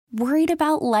Worried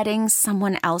about letting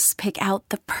someone else pick out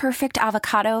the perfect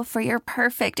avocado for your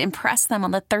perfect impress them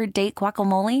on the third date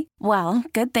guacamole? Well,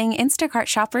 good thing Instacart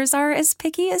shoppers are as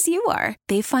picky as you are.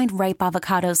 They find ripe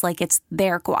avocados like it's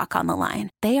their guac on the line.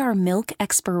 They are milk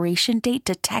expiration date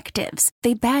detectives.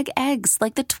 They bag eggs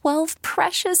like the 12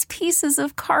 precious pieces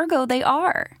of cargo they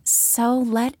are. So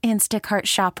let Instacart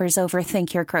shoppers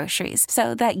overthink your groceries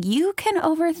so that you can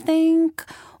overthink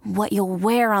what you'll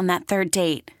wear on that third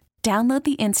date. Download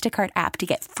the Instacart app to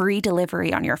get free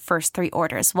delivery on your first 3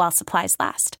 orders while supplies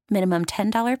last. Minimum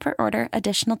 $10 per order.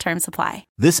 Additional terms apply.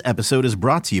 This episode is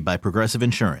brought to you by Progressive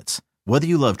Insurance. Whether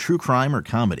you love true crime or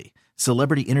comedy,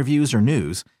 celebrity interviews or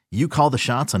news, you call the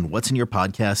shots on what's in your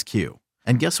podcast queue.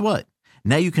 And guess what?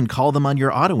 Now you can call them on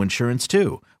your auto insurance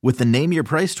too with the Name Your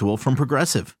Price tool from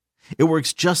Progressive. It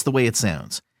works just the way it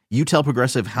sounds. You tell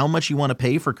Progressive how much you want to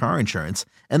pay for car insurance,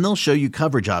 and they'll show you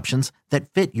coverage options that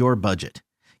fit your budget.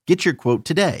 Get your quote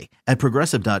today at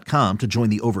Progressive.com to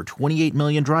join the over 28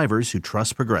 million drivers who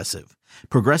trust Progressive.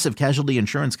 Progressive Casualty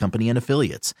Insurance Company and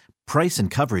Affiliates. Price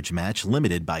and coverage match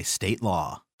limited by state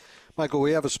law. Michael,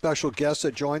 we have a special guest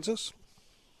that joins us.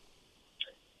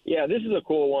 Yeah, this is a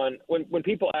cool one. When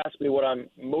people ask me what I'm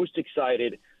most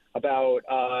excited about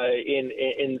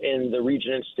in the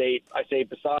region and state, I say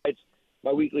besides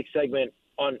my weekly segment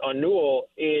on Newell,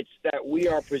 it's that we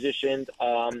are positioned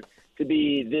to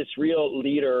be this real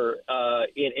leader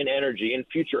in energy, in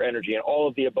future energy, and all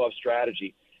of the above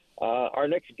strategy. Our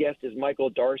next guest is Michael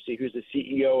Darcy, who's the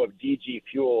CEO of DG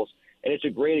Fuels, and it's a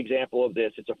great example of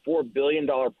this. It's a $4 billion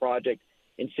project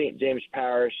in St. James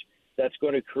Parish that's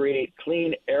going to create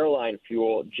clean airline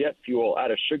fuel, jet fuel,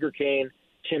 out of sugarcane,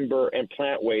 timber, and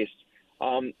plant waste.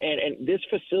 And this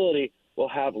facility will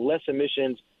have less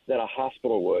emissions than a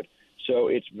hospital would. So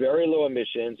it's very low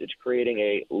emissions. It's creating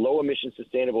a low-emission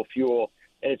sustainable fuel,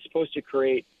 and it's supposed to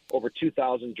create over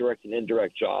 2,000 direct and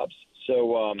indirect jobs.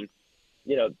 So,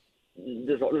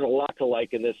 there's a lot to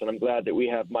like in this, and I'm glad that we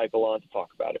have Michael on to talk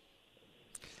about it.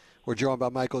 We're joined by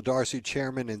Michael Darcy,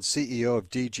 Chairman and CEO of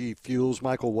DG Fuels.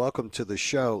 Michael, welcome to the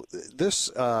show.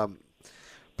 This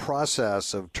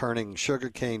process of turning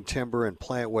sugarcane, timber, and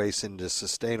plant waste into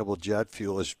sustainable jet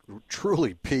fuel has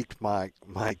truly piqued my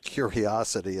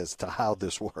curiosity as to how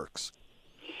this works.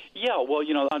 Yeah, well,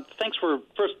 thanks for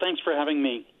having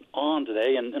me on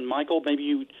today. And Michael, maybe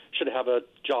you should have a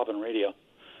job in radio.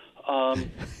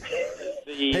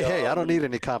 Hey, I don't need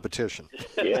any competition.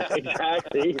 Yeah,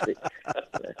 exactly.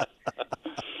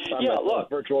 Look,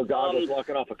 virtual goggles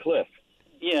walking off a cliff.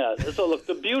 Yeah, so look,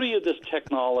 the beauty of this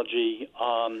technology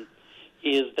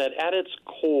is that at its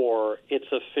core, it's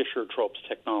a Fischer-Tropsch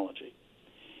technology.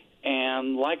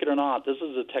 And like it or not, this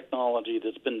is a technology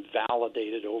that's been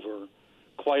validated over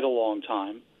quite a long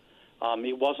time.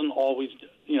 It wasn't always,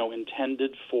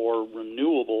 intended for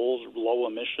renewables, low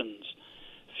emissions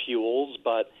fuels,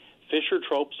 but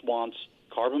Fischer-Tropsch wants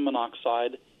carbon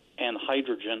monoxide and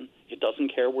hydrogen. It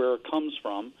doesn't care where it comes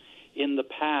from. In the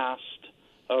past,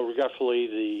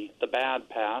 regretfully the bad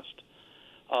past,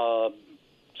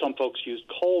 some folks used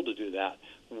coal to do that.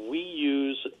 We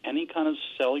use any kind of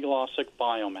cellulosic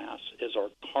biomass as our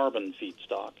carbon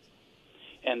feedstock,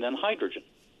 and then hydrogen.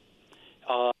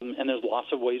 And there's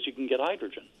lots of ways you can get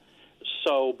hydrogen.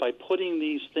 So by putting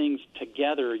these things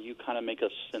together, you kind of make a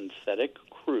synthetic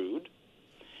crude,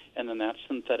 and then that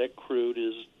synthetic crude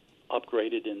is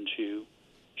upgraded into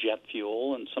jet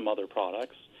fuel and some other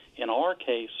products. In our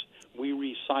case, we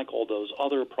recycle those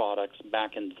other products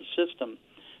back into the system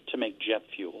to make jet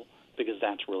fuel, because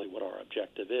that's really what our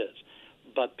objective is.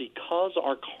 But because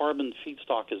our carbon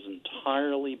feedstock is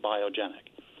entirely biogenic,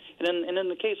 and in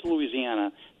the case of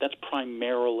Louisiana, that's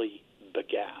primarily the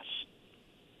gas,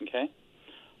 okay?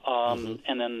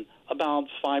 And then about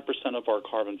 5% of our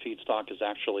carbon feedstock is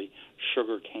actually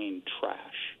sugarcane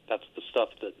trash. That's the stuff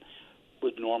that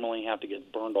would normally have to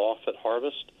get burned off at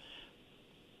harvest.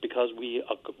 Because we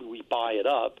buy it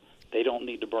up, they don't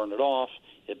need to burn it off.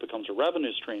 It becomes a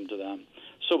revenue stream to them.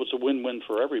 So it's a win-win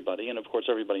for everybody. And, of course,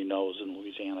 everybody knows in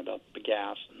Louisiana about the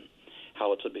gas and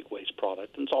how it's a big waste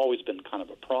product. And it's always been kind of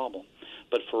a problem.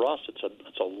 But for us, it's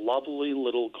a lovely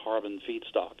little carbon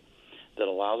feedstock that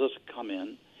allows us to come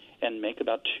in and make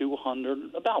about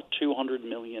 200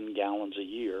 million gallons a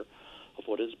year of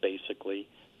what is basically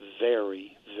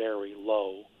very, very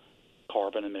low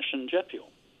carbon emission jet fuel.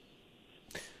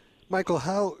 Michael,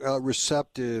 how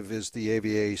receptive is the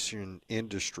aviation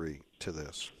industry to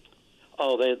this?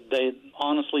 Oh, they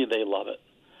honestly, they love it.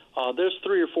 There's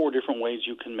 3 or 4 different ways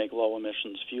you can make low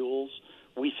emissions fuels.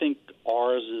 We think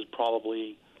ours is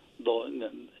probably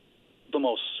the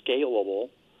most scalable,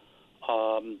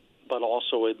 but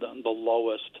also the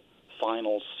lowest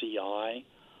final CI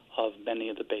of many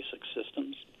of the basic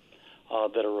systems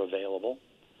that are available.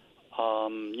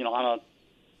 I'm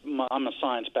a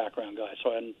science background guy,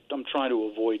 so I'm trying to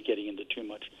avoid getting into too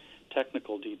much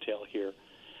technical detail here.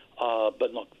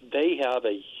 But look, they have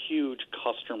a huge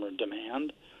customer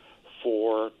demand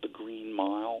for the green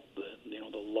mile,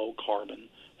 the low carbon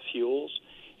fuels,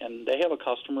 and they have a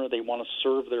customer. They want to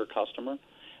serve their customer.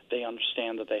 They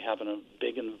understand that they have a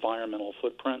big environmental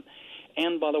footprint,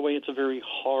 and by the way, it's a very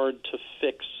hard to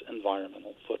fix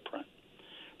environmental footprint.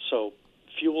 So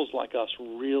fuels like us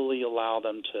really allow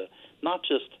them to not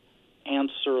just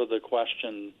answer the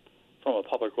question from a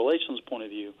public relations point of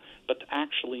view, but to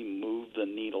actually move the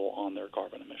needle on their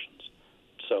carbon emissions.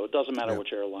 So it doesn't matter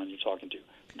which airline you're talking to.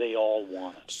 They all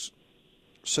want it.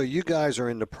 So you guys are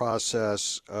in the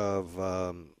process of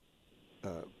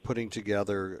putting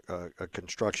together a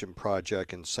construction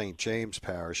project in St. James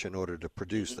Parish in order to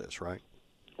produce this, right?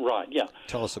 Right, yeah.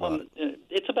 Tell us about it.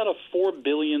 It's about a $4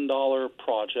 billion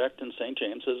project in St.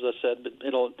 James. As I said,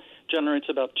 it generates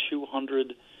about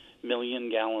 200 million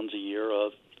gallons a year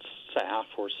of SAF,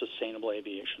 or sustainable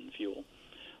aviation fuel.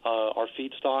 Our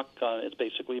feedstock is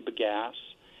basically bagasse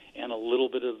and a little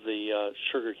bit of the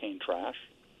sugarcane trash.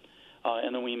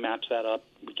 And then we match that up.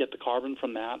 We get the carbon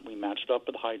from that. We match it up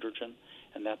with hydrogen,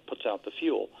 and that puts out the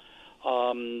fuel.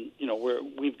 We're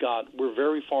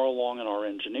very far along in our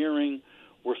engineering.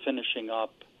 We're finishing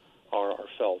up our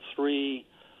FEL 3.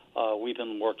 We've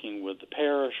been working with the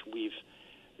Parish. We've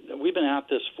been at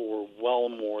this for well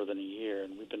more than a year,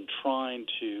 and we've been trying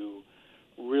to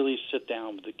really sit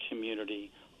down with the community,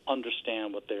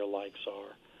 understand what their likes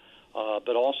are,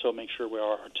 but also make sure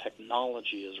our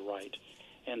technology is right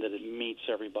and that it meets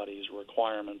everybody's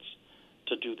requirements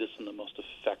to do this in the most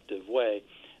effective way.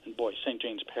 And boy, St.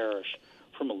 James Parish,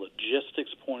 from a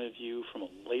logistics point of view, from a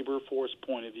labor force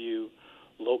point of view,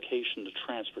 location to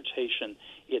transportation,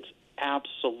 it's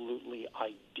absolutely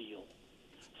ideal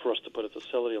for us to put a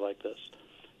facility like this.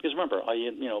 Because remember,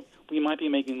 we might be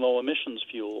making low emissions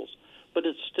fuels, but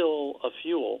it's still a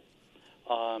fuel,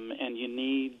 and you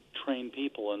need trained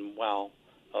people. And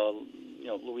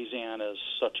Louisiana is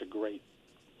such a great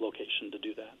location to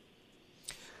do that.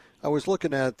 I was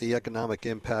looking at the economic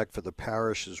impact for the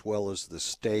parish as well as the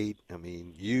state. I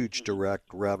mean, huge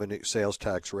direct revenue, sales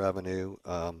tax revenue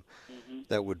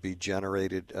that would be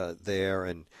generated there.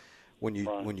 And when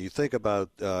you think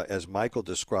about, as Michael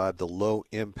described, the low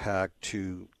impact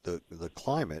to the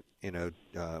climate,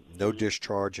 no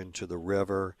discharge into the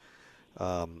river,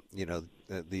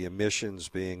 the emissions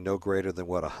being no greater than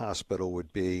what a hospital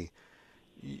would be,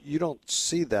 you don't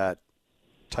see that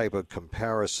type of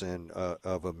comparison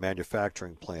of a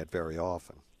manufacturing plant very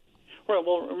often. Right.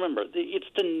 Well, remember, it's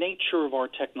the nature of our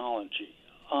technology.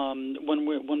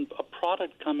 When a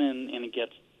product comes in and it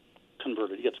gets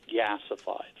converted, it gets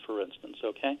gasified, for instance,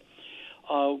 okay?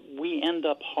 We end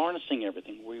up harnessing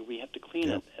everything. We have to clean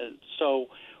it. So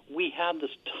we have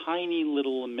this tiny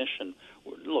little emission.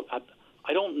 Look, I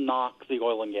don't knock the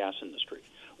oil and gas industry.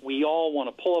 We all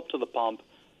want to pull up to the pump,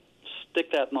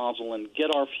 stick that nozzle in,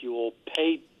 get our fuel,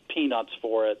 pay peanuts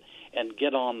for it, and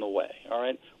get on the way, all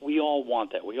right? We all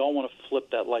want that. We all want to flip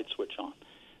that light switch on.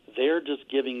 They're just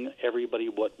giving everybody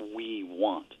what we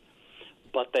want,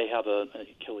 but they have an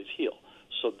Achilles heel.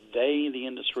 So the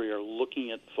industry, are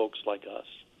looking at folks like us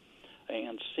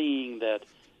and seeing that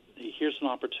here's an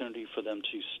opportunity for them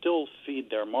to still feed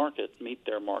their market, meet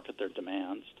their market, their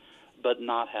demands, but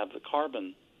not have the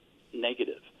carbon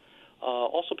negative.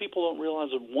 Also, people don't realize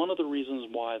that one of the reasons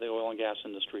why the oil and gas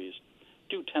industries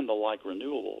do tend to like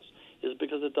renewables is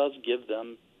because it does give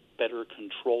them better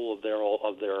control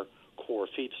of their core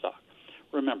feedstock.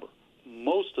 Remember,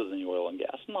 most of the oil and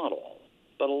gas, not all,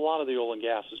 but a lot of the oil and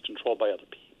gas is controlled by other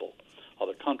people,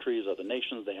 other countries, other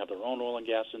nations. They have their own oil and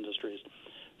gas industries.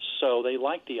 So they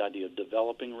like the idea of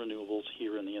developing renewables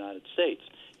here in the United States,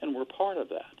 and we're part of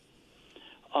that.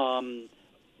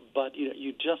 But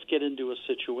you just get into a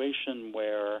situation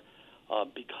where,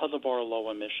 because of our low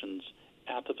emissions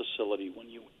at the facility, when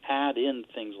you add in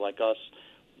things like us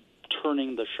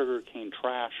turning the sugarcane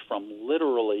trash from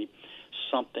literally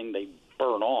something they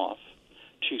burn off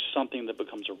to something that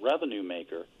becomes a revenue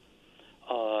maker,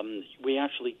 we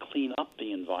actually clean up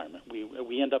the environment.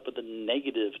 We end up with a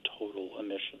negative total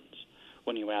emissions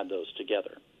when you add those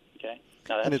together. Okay.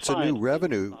 Now, and it's a new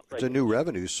revenue. It's a new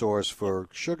revenue source for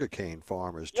sugarcane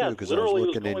farmers too. Because literally, I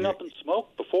was looking, it was going up in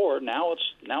smoke before. Now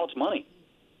it's money.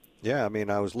 Yeah, I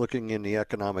mean, I was looking in the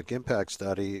economic impact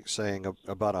study saying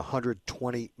about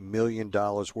 $120 million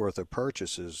worth of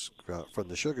purchases from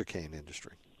the sugarcane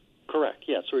industry. Correct.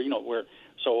 Yeah. So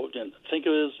think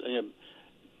of it as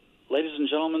ladies and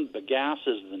gentlemen, the gas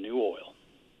is the new oil.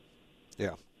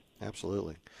 Yeah,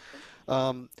 absolutely.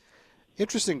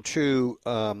 Interesting, too.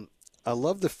 I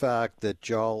love the fact that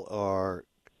y'all are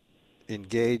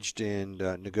engaged in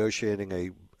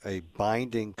negotiating a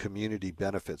binding community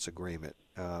benefits agreement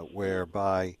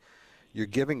whereby you're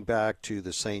giving back to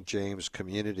the St. James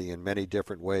community in many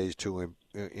different ways to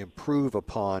improve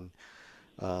upon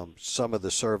some of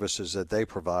the services that they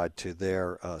provide to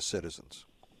their citizens.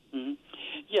 Mm-hmm.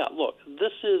 Yeah, look,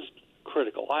 this is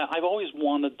critical. I've always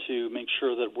wanted to make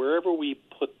sure that wherever we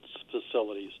put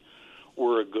facilities,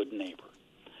 we're a good neighbor.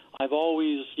 I've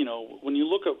always, when you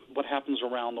look at what happens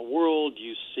around the world,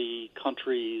 you see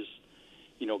countries,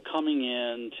 coming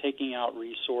in, taking out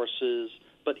resources,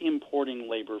 but importing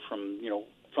labor from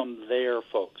their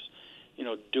folks,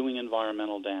 doing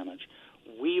environmental damage.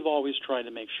 We've always tried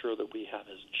to make sure that we have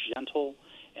as gentle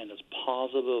and as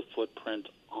positive a footprint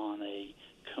on a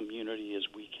community as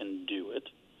we can do it.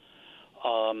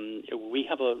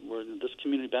 This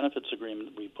community benefits agreement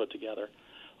that we put together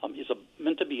is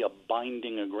meant to be a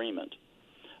binding agreement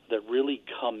that really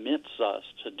commits us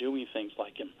to doing things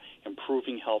like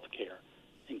improving health care,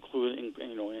 including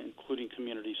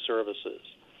community services,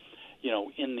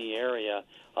 in the area,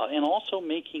 and also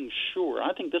making sure.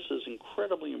 I think this is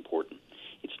incredibly important.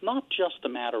 It's not just a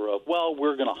matter of, well,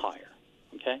 we're going to hire,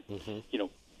 okay,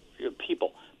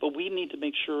 people, but we need to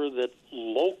make sure that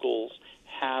locals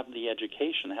have the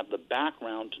education, have the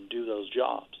background to do those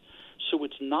jobs. So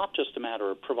it's not just a matter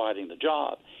of providing the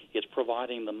job, it's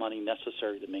providing the money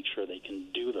necessary to make sure they can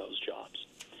do those jobs.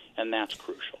 And that's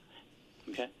crucial.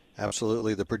 Okay?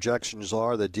 Absolutely. The projections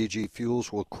are that DG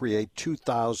Fuels will create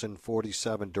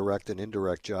 2,047 direct and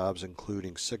indirect jobs,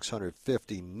 including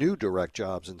 650 new direct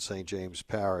jobs in St. James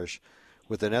Parish,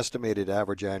 with an estimated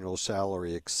average annual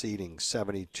salary exceeding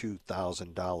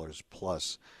 $72,000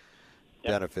 plus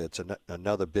benefits,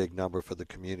 another big number for the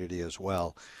community as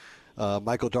well.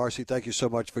 Michael Darcy, thank you so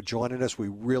much for joining us. We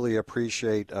really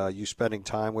appreciate you spending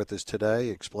time with us today,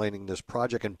 explaining this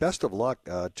project, and best of luck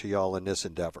to y'all in this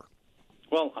endeavor.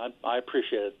 Well, I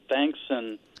appreciate it. Thanks,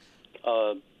 and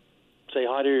say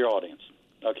hi to your audience.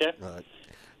 Okay? All right.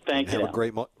 Thank you.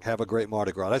 Have a great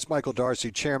Mardi Gras. That's Michael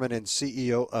Darcy, Chairman and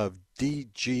CEO of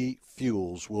DG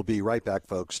Fuels. We'll be right back,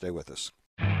 folks. Stay with us.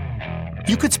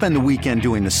 You could spend the weekend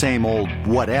doing the same old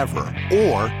whatever,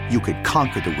 or you could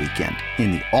conquer the weekend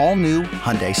in the all-new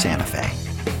Hyundai Santa Fe.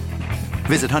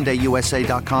 Visit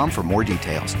HyundaiUSA.com for more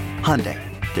details. Hyundai,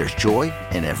 there's joy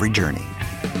in every journey.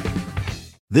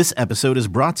 This episode is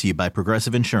brought to you by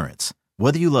Progressive Insurance.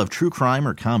 Whether you love true crime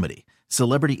or comedy,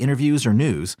 celebrity interviews or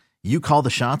news, you call the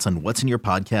shots on what's in your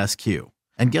podcast queue.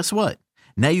 And guess what?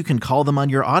 Now you can call them on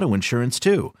your auto insurance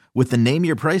too with the Name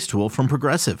Your Price tool from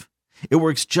Progressive. It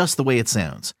works just the way it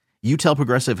sounds. You tell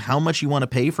Progressive how much you want to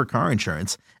pay for car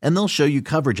insurance, and they'll show you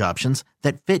coverage options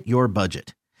that fit your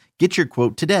budget. Get your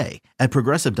quote today at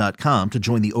Progressive.com to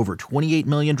join the over 28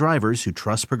 million drivers who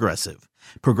trust Progressive.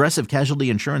 Progressive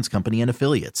Casualty Insurance Company and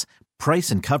Affiliates.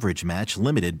 Price and coverage match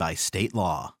limited by state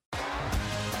law.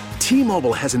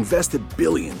 T-Mobile has invested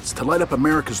billions to light up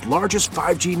America's largest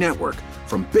 5G network,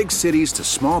 from big cities to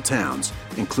small towns,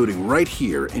 including right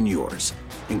here in yours.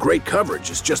 And great coverage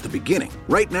is just the beginning.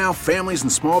 Right now, families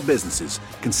and small businesses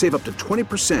can save up to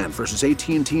 20% versus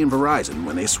AT&T and Verizon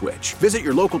when they switch. Visit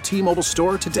your local T-Mobile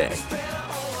store today.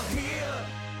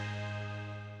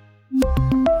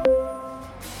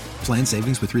 Plan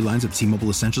savings with 3 lines of T-Mobile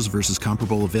Essentials versus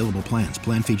comparable available plans.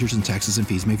 Plan features and taxes and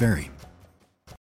fees may vary.